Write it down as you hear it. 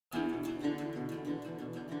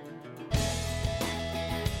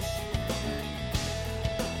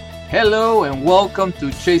Hello and welcome to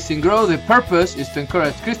Chasing Grow. The purpose is to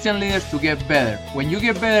encourage Christian leaders to get better. When you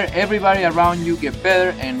get better, everybody around you get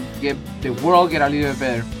better and the world get a little bit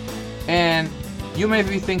better. And you may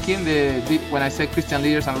be thinking when I say Christian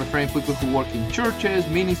leaders, I'm referring to people who work in churches,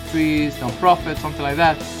 ministries, non-profits, something like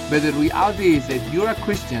that. But the reality is that you're a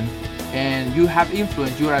Christian and you have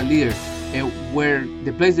influence, you're a leader. And where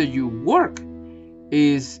the place that you work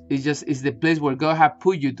is the place where God has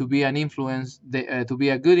put you to be an influence, to be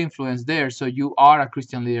a good influence there. So you are a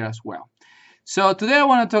Christian leader as well. So today I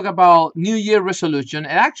want to talk about New Year resolution,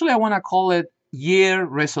 and actually I want to call it year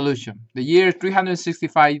resolution. The year is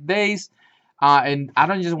 365 days, and I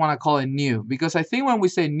don't just want to call it new, because I think when we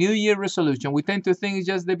say New Year resolution, we tend to think it's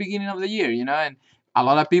just the beginning of the year, and a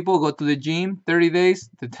lot of people go to the gym 30 days,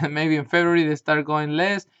 maybe in February they start going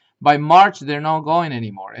less. By March, they're not going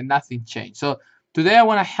anymore, and nothing changed. So today I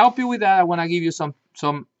want to help you with that. I want to give you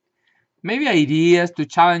some maybe ideas to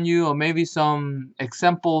challenge you, or maybe some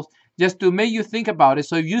examples just to make you think about it.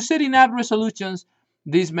 So if you're setting up resolutions,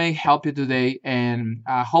 this may help you today, and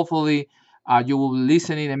hopefully you will be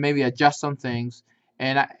listening and maybe adjust some things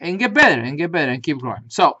and get better and keep growing.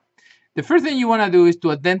 So the first thing you want to do is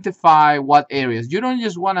to identify what areas. You don't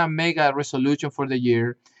just want to make a resolution for the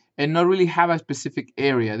year and not really have a specific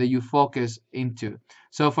area that you focus into.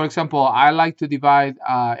 So, for example, I like to divide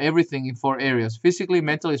everything in 4 areas: physically,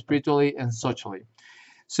 mentally, spiritually, and socially.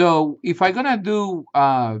 So if I'm going to do,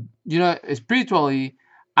 spiritually,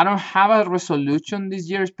 I don't have a resolution this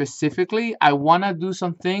year specifically. I want to do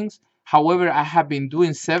some things. However, I have been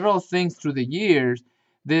doing several things through the years.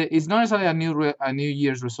 It's not necessarily a New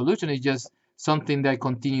Year's resolution. It's just something that I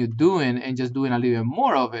continue doing and just doing a little bit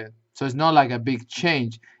more of it. So it's not like a big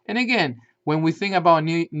change. And again, when we think about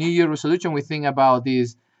New Year resolution, we think about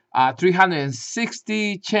this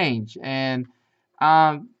 360 change, and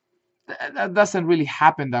that doesn't really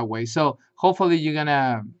happen that way. So hopefully you're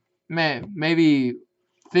gonna maybe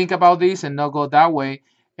think about this and not go that way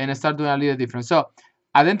and start doing a little different. So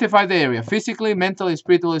identify the area: physically, mentally,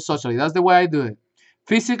 spiritually, socially. That's the way I do it.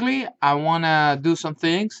 Physically, I wanna do some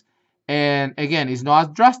things. And again, it's not as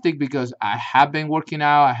drastic because I have been working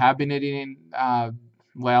out. I have been eating,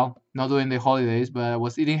 not during the holidays, but I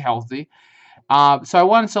was eating healthy.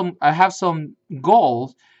 So I have some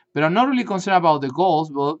goals, but I'm not really concerned about the goals,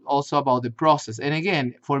 but also about the process. And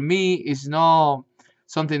again, for me, it's not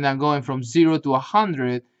something that I'm going from 0 to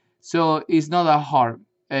 100, so it's not that hard.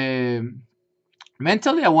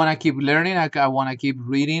 Mentally, I want to keep learning. I want to keep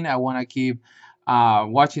reading. I want to keep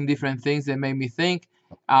watching different things that make me think.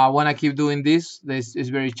 I want to keep doing this. This is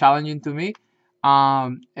very challenging to me.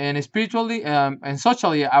 And spiritually and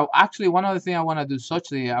socially, one of the things I want to do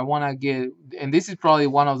socially, I want to get, and this is probably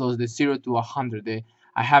one of those, the 0 to 100 that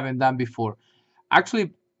I haven't done before.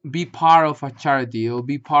 Actually, be part of a charity, or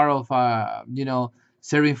be part of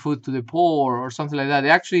serving food to the poor or something like that. It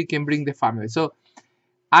actually can bring the family. So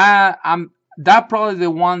I'm that probably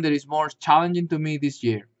the one that is more challenging to me this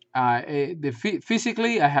year.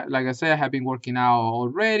 Physically, like I said, I have been working out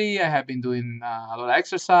already. I have been doing a lot of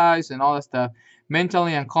exercise and all that stuff.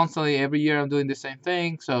 Mentally and constantly, every year I'm doing the same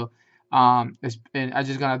thing. So and I'm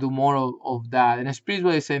just gonna do more of that. And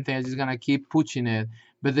spiritually, the same thing. I'm just gonna keep pushing it,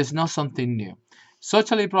 but there's not something new.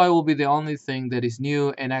 Socially, probably will be the only thing that is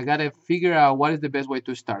new, and I gotta figure out what is the best way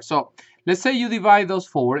to start. So let's say you divide those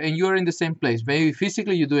 4 and you're in the same place. Maybe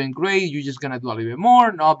physically you're doing great. You're just gonna do a little bit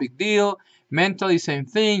more. No big deal. Mentally, same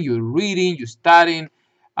thing. You're reading, you're studying.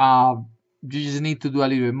 You just need to do a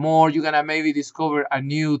little bit more. You're gonna maybe discover a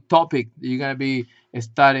new topic that you're gonna be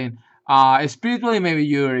studying. Spiritually, maybe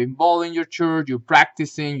you're involved in your church. You're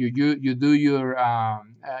practicing. You do your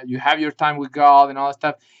you have your time with God and all that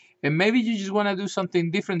stuff. And maybe you just want to do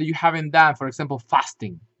something different that you haven't done. For example,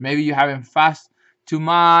 fasting. Maybe you haven't fasted too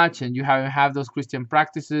much and you haven't had those Christian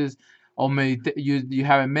practices, or you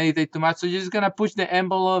haven't meditated too much. So you're just gonna push the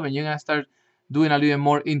envelope and you're gonna start doing a little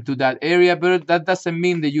more into that area. But that doesn't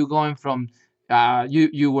mean that you're going from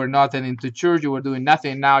you were not into church, you were doing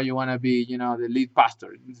nothing. Now you want to be the lead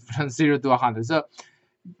pastor from 0 to 100. So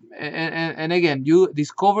and again, you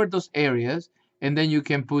discover those areas, and then you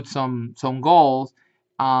can put some goals.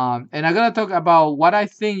 And I'm gonna talk about what I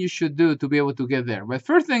think you should do to be able to get there. But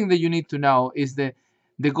first thing that you need to know is that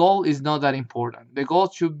the goal is not that important. The goal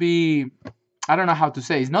should be, I don't know how to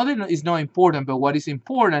say, it's not important, but what is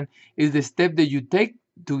important is the step that you take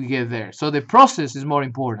to get there. So the process is more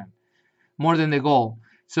important, more than the goal.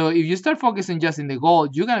 So if you start focusing just in the goal,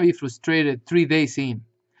 you're gonna be frustrated 3 days in.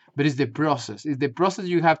 But it's the process. It's the process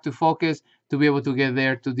you have to focus to be able to get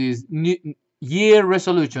there to this new year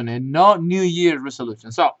resolution and not New Year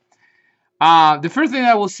resolution. So The first thing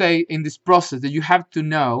I will say in this process that you have to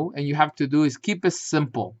know and you have to do is keep it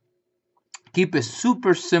simple. Keep it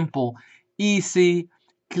super simple, easy,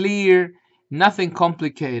 clear, nothing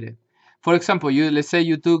complicated. For example, let's say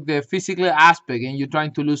you took the physical aspect and you're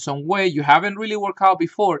trying to lose some weight. You haven't really worked out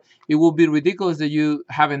before. It will be ridiculous that you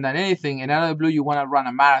haven't done anything, and out of the blue you want to run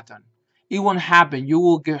a marathon. It won't happen. You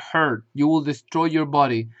will get hurt. You will destroy your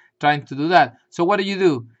body trying to do that. So what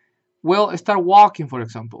do? Well, start walking, for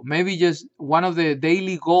example. Maybe just one of the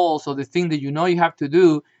daily goals or the thing that you know you have to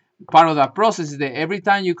do, part of that process is that every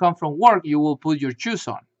time you come from work, you will put your shoes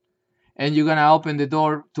on and you're going to open the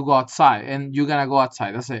door to go outside and you're going to go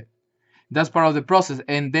outside. That's it. That's part of the process.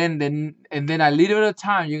 And then a little bit of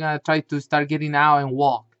time, you're going to try to start getting out and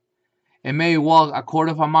walk. And maybe walk a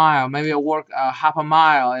quarter of a mile, maybe walk half a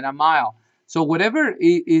mile and a mile. So whatever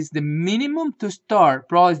is the minimum to start,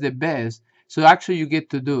 probably is the best. So actually you get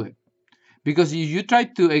to do it. Because if you try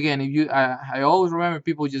to, again, if you I always remember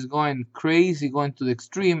people just going crazy, going to the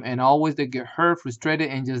extreme, and always they get hurt, frustrated,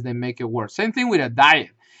 and just they make it worse. Same thing with a diet.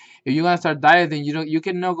 If you're gonna start dieting, you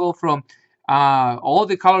cannot go from all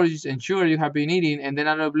the calories and sugar you have been eating, and then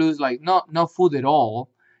out of the blue is like no food at all.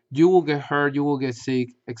 You will get hurt, you will get sick,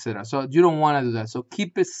 etc. So you don't want to do that. So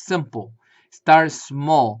keep it simple. Start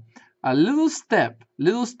small, a little step,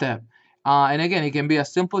 and again, it can be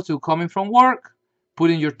as simple to coming from work,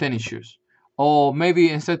 putting your tennis shoes. Or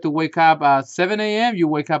maybe instead to wake up at 7 a.m., you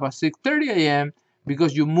wake up at 6:30 a.m.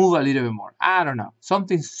 because you move a little bit more. I don't know.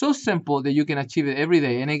 Something so simple that you can achieve it every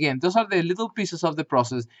day. And again, those are the little pieces of the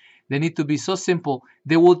process. They need to be so simple.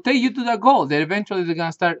 They will take you to that goal. That eventually they're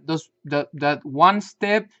gonna start that one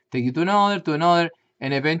step, take you to another,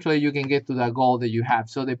 and eventually you can get to that goal that you have.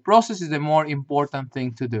 So the process is the more important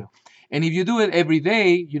thing to do. And if you do it every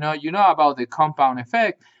day, you know about the compound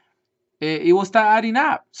effect. It will start adding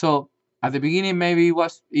up. So at the beginning, maybe it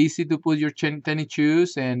was easy to put your tennis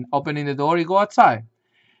shoes and opening the door, you go outside.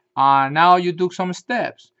 Now you took some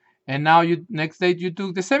steps, and now you next day you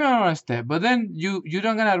took the same amount of steps. But then you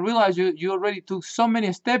don't gonna realize you already took so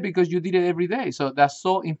many steps because you did it every day. So that's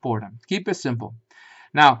so important. Keep it simple.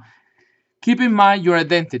 Now, keep in mind your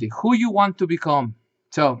identity, who you want to become.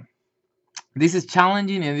 So this is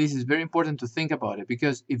challenging and this is very important to think about it,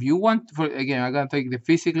 because if you want, for again, I'm going to take the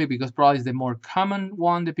physically because probably is the more common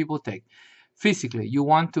one that people take. Physically, you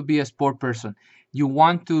want to be a sport person, you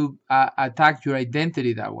want to attack your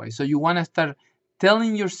identity that way. So you want to start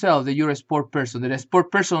telling yourself that you're a sport person, that a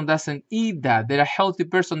sport person doesn't eat that a healthy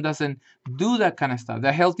person doesn't do that kind of stuff, that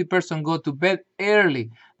a healthy person go to bed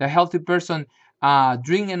early, that a healthy person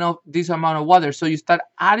drink enough this amount of water. So you start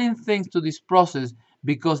adding things to this process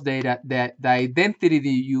because the identity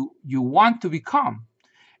that you want to become,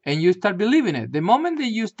 and you start believing it. The moment that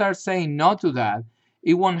you start saying no to that,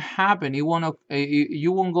 it won't happen. You won't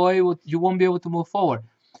be able to move forward.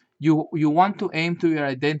 You want to aim to your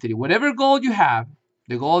identity. Whatever goal you have,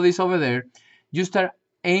 the goal is over there. You start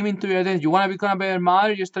aiming to your identity. You want to become a better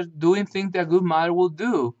mother. You start doing things that a good mother will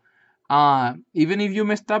do. Even if you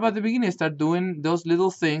messed up at the beginning, start doing those little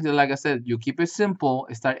things. And like I said, you keep it simple.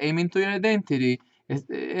 Start aiming to your identity.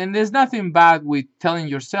 And there's nothing bad with telling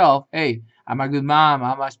yourself, hey, I'm a good mom,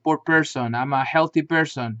 I'm a sport person, I'm a healthy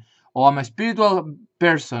person, or I'm a spiritual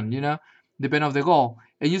person, depending on the goal.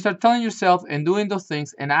 And you start telling yourself and doing those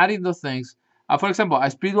things and adding those things. For example, a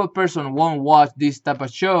spiritual person won't watch this type of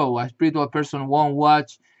show. A spiritual person won't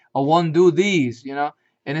watch or won't do this,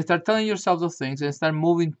 and start telling yourself those things and start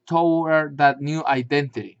moving toward that new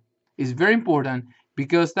identity. It's very important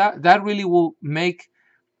because that really will make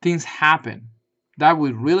things happen. That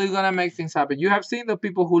will really gonna make things happen. You have seen the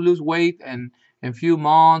people who lose weight and in few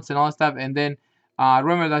months and all that stuff, and then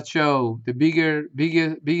remember that show, the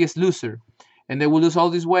biggest loser, and they will lose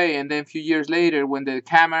all this weight, and then a few years later, when the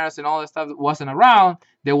cameras and all that stuff wasn't around,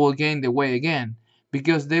 they will gain the weight again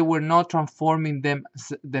because they were not transforming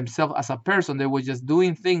themselves as a person. They were just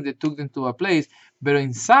doing things that took them to a place, but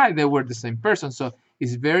inside they were the same person. So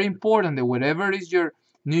it's very important that whatever is your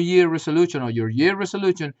New Year resolution or your year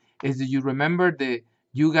resolution, is that you remember that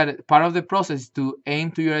you got part of the process to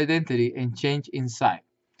aim to your identity and change inside.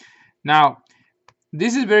 Now,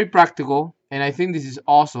 this is very practical, and I think this is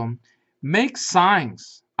awesome. Make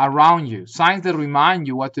signs around you, signs that remind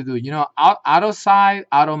you what to do. Out of sight,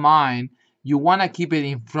 out of mind. You want to keep it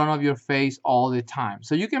in front of your face all the time.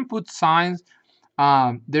 So you can put signs.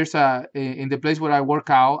 There's in the place where I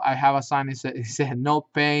work out, I have a sign that says no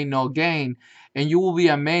pain, no gain. And you will be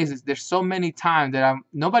amazed. There's so many times that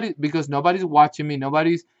because nobody's watching me,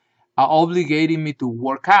 nobody's obligating me to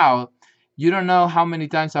work out. You don't know how many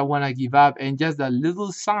times I want to give up, and just a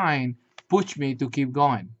little sign pushed me to keep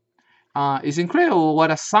going. It's incredible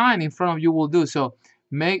what a sign in front of you will do. So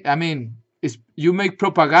I mean, you make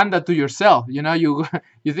propaganda to yourself. You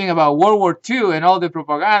you think about World War II and all the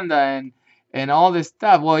propaganda and all this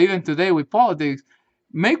stuff. Well, even today with politics,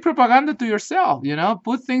 make propaganda to yourself.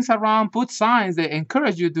 Put things around, put signs that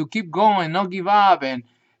encourage you to keep going, not give up, and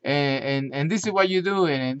this is what you do,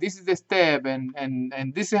 and this is the step,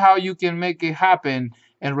 and this is how you can make it happen,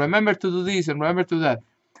 and remember to do this and remember to do that.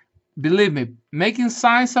 Believe me, making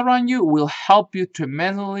signs around you will help you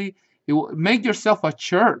tremendously. It will make yourself a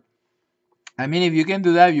church. I mean, if you can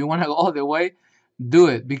do that, if you want to go all the way, do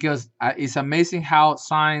it, because it's amazing how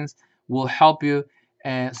signs will help you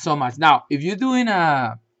so much. Now, if you're doing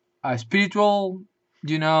a spiritual,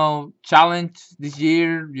 challenge this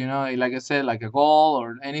year, like I said, like a goal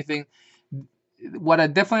or anything, what I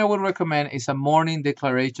definitely would recommend is a morning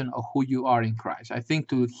declaration of who you are in Christ. I think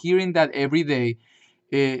to hearing that every day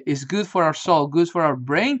is good for our soul, good for our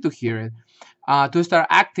brain to hear it, to start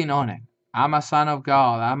acting on it. I'm a son of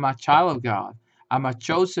God. I'm a child of God. I'm a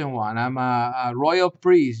chosen one. I'm a royal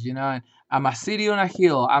priest. I'm a city on a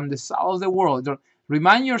hill. I'm the salt of the world.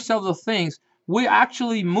 Remind yourself of things will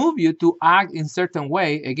actually move you to act in certain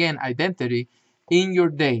way. Again, identity in your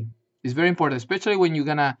day is very important, especially when you're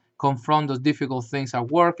gonna confront those difficult things at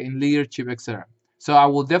work, in leadership, etc. So I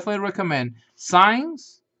will definitely recommend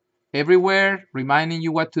signs everywhere, reminding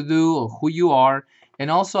you what to do or who you are. And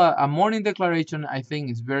also a morning declaration, I think,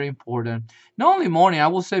 is very important. Not only morning, I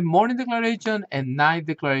will say morning declaration and night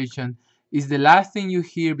declaration is the last thing you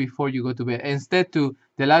hear before you go to bed. Instead, the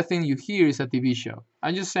last thing you hear is a TV show.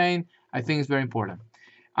 I'm just saying, I think it's very important.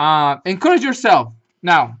 Encourage yourself.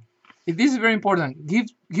 Now, if this is very important, give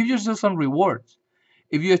yourself some rewards.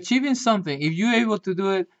 If you're achieving something, if you're able to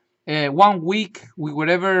do it 1 week with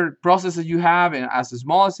whatever processes you have, and as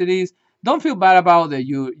small as it is, don't feel bad about that.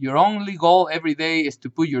 Your only goal every day is to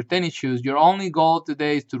put your tennis shoes. Your only goal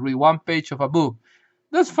today is to read 1 page of a book.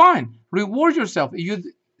 That's fine. Reward yourself. You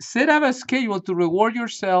set up a schedule to reward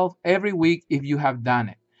yourself every week if you have done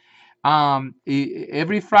it.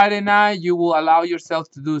 Every Friday night, you will allow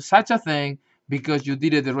yourself to do such a thing because you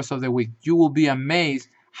did it the rest of the week. You will be amazed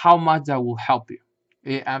how much that will help you.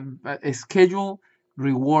 A schedule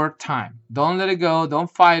reward time. Don't let it go. Don't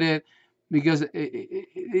fight it, because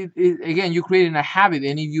again, you're creating a habit,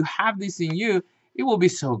 and if you have this in you, it will be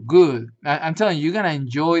so good. I'm telling you, you're gonna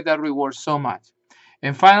enjoy that reward so much.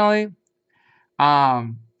 And finally,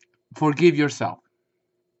 forgive yourself.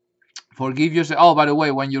 Forgive yourself. Oh, by the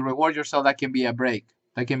way, when you reward yourself, that can be a break.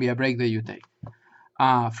 That can be a break that you take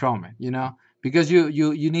from it. Because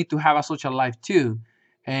you need to have a social life too,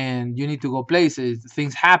 and you need to go places.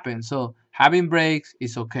 Things happen, so having breaks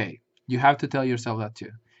is okay. You have to tell yourself that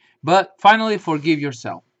too. But finally, forgive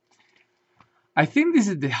yourself. I think this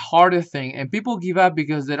is the hardest thing, and people give up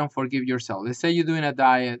because they don't forgive yourself. Let's say you're doing a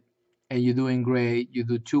diet and you're doing great. You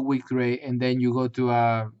do 2 weeks great, and then you go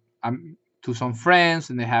to some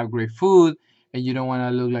friends and they have great food, and you don't want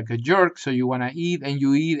to look like a jerk, so you want to eat, and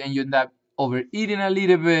you end up overeating a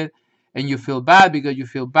little bit, and you feel bad. Because you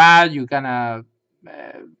feel bad, you kind of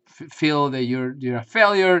feel that you're a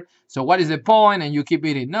failure. So what is the point? And you keep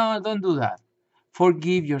eating. No, don't do that.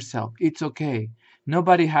 Forgive yourself. It's okay.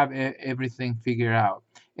 Nobody have everything figured out.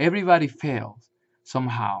 Everybody fails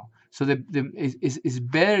somehow. So it's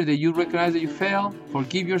better that you recognize that you fail,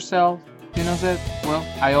 forgive yourself, say, well,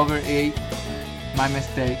 I overate, my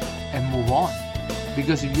mistake, and move on.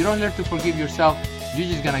 Because if you don't learn to forgive yourself, you're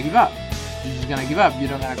just gonna give up. You're just gonna give up.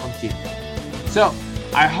 You're not gonna continue. So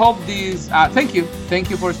I hope this. Thank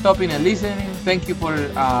you for stopping and listening. Thank you for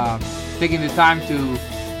taking the time to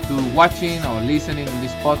watching or listening to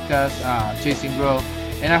this podcast, Chasing Growth.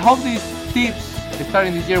 And I hope these tips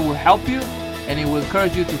starting this year will help you, and it will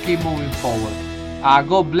encourage you to keep moving forward.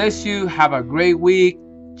 God bless you. Have a great week.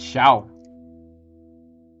 Ciao.